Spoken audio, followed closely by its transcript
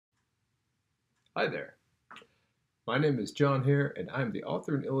Hi there. My name is John Hare, and I'm the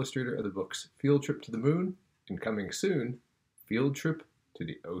author and illustrator of the books Field Trip to the Moon and coming soon, Field Trip to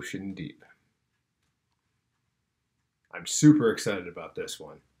the Ocean Deep. I'm super excited about this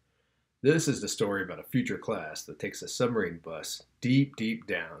one. This is the story about a future class that takes a submarine bus deep, deep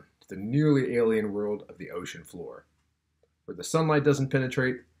down to the nearly alien world of the ocean floor, where the sunlight doesn't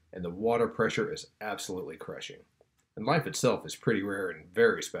penetrate and the water pressure is absolutely crushing. And life itself is pretty rare and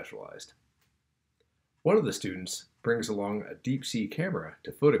very specialized. One of the students brings along a deep-sea camera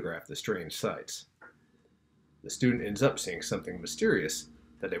to photograph the strange sights. The student ends up seeing something mysterious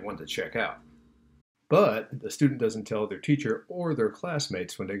that they want to check out. But the student doesn't tell their teacher or their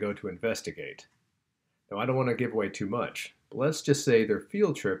classmates when they go to investigate. Now, I don't want to give away too much, but let's just say their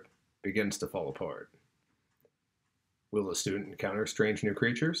field trip begins to fall apart. Will the student encounter strange new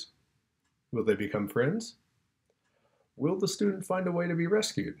creatures? Will they become friends? Will the student find a way to be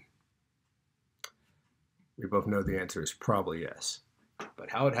rescued? We both know the answer is probably yes. But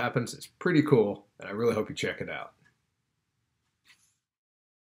how it happens is pretty cool, and I really hope you check it out.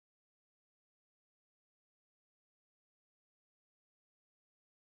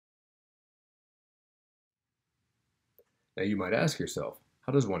 Now you might ask yourself,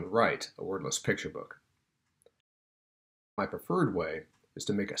 how does one write a wordless picture book? My preferred way is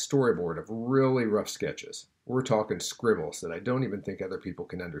to make a storyboard of really rough sketches. We're talking scribbles that I don't even think other people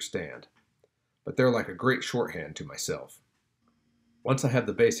can understand. But they're like a great shorthand to myself. Once I have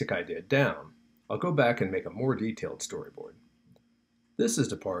the basic idea down, I'll go back and make a more detailed storyboard. This is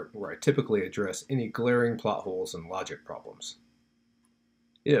the part where I typically address any glaring plot holes and logic problems.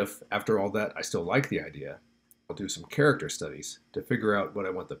 If, after all that, I still like the idea, I'll do some character studies to figure out what I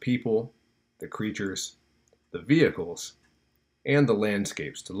want the people, the creatures, the vehicles, and the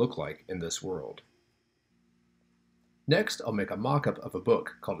landscapes to look like in this world. Next, I'll make a mock-up of a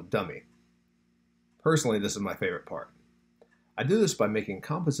book called a dummy. Personally, this is my favorite part. I do this by making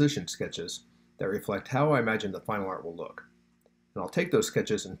composition sketches that reflect how I imagine the final art will look. And I'll take those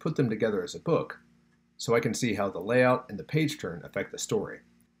sketches and put them together as a book so I can see how the layout and the page turn affect the story.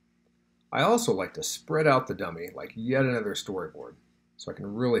 I also like to spread out the dummy like yet another storyboard so I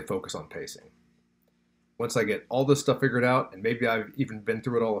can really focus on pacing. Once I get all this stuff figured out, and maybe I've even been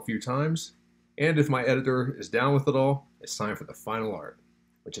through it all a few times, and if my editor is down with it all, it's time for the final art,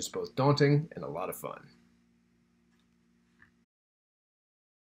 which is both daunting and a lot of fun.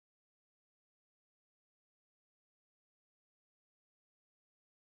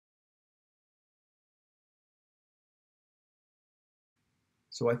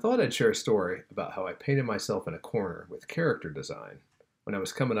 So I thought I'd share a story about how I painted myself in a corner with character design when I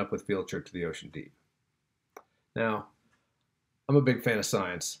was coming up with Field Trip to the Ocean Deep. Now, I'm a big fan of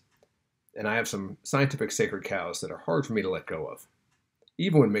science, and I have some scientific sacred cows that are hard for me to let go of,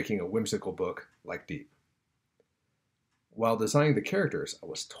 even when making a whimsical book like Deep. While designing the characters, I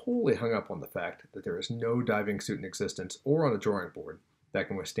was totally hung up on the fact that there is no diving suit in existence or on a drawing board that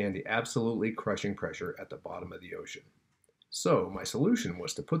can withstand the absolutely crushing pressure at the bottom of the ocean. So my solution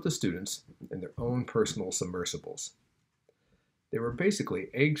was to put the students in their own personal submersibles. They were basically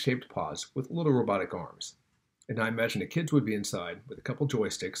egg-shaped pods with little robotic arms, and I imagined the kids would be inside with a couple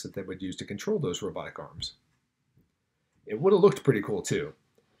joysticks that they would use to control those robotic arms. It would have looked pretty cool too,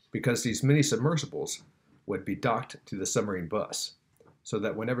 because these mini submersibles would be docked to the submarine bus, so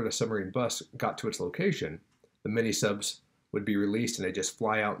that whenever the submarine bus got to its location, the mini subs would be released and they just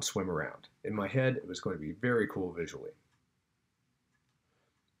fly out and swim around. In my head, it was going to be very cool visually.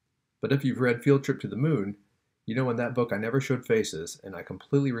 But if you've read Field Trip to the Moon, you know in that book I never showed faces and I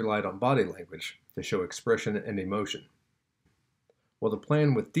completely relied on body language to show expression and emotion. Well, the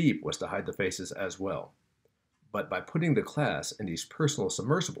plan with Deep was to hide the faces as well. But by putting the class in these personal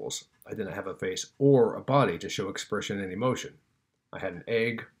submersibles, I didn't have a face or a body to show expression and emotion. I had an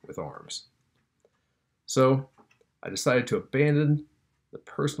egg with arms. So I decided to abandon the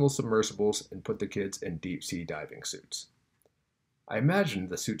personal submersibles and put the kids in deep sea diving suits. I imagined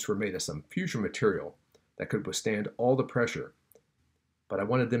the suits were made of some future material that could withstand all the pressure, but I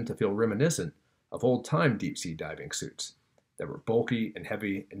wanted them to feel reminiscent of old-time deep-sea diving suits that were bulky and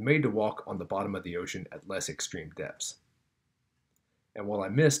heavy and made to walk on the bottom of the ocean at less extreme depths. And while I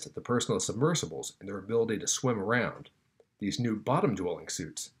missed the personal submersibles and their ability to swim around, these new bottom-dwelling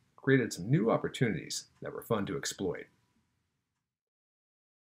suits created some new opportunities that were fun to exploit.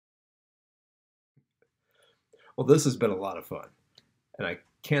 Well, this has been a lot of fun, and I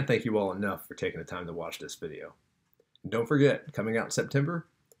can't thank you all enough for taking the time to watch this video. And don't forget, coming out in September,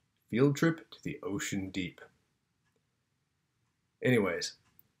 Field Trip to the Ocean Deep. Anyways,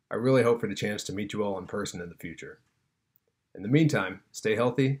 I really hope for the chance to meet you all in person in the future. In the meantime, stay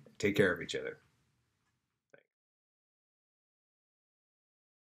healthy and take care of each other.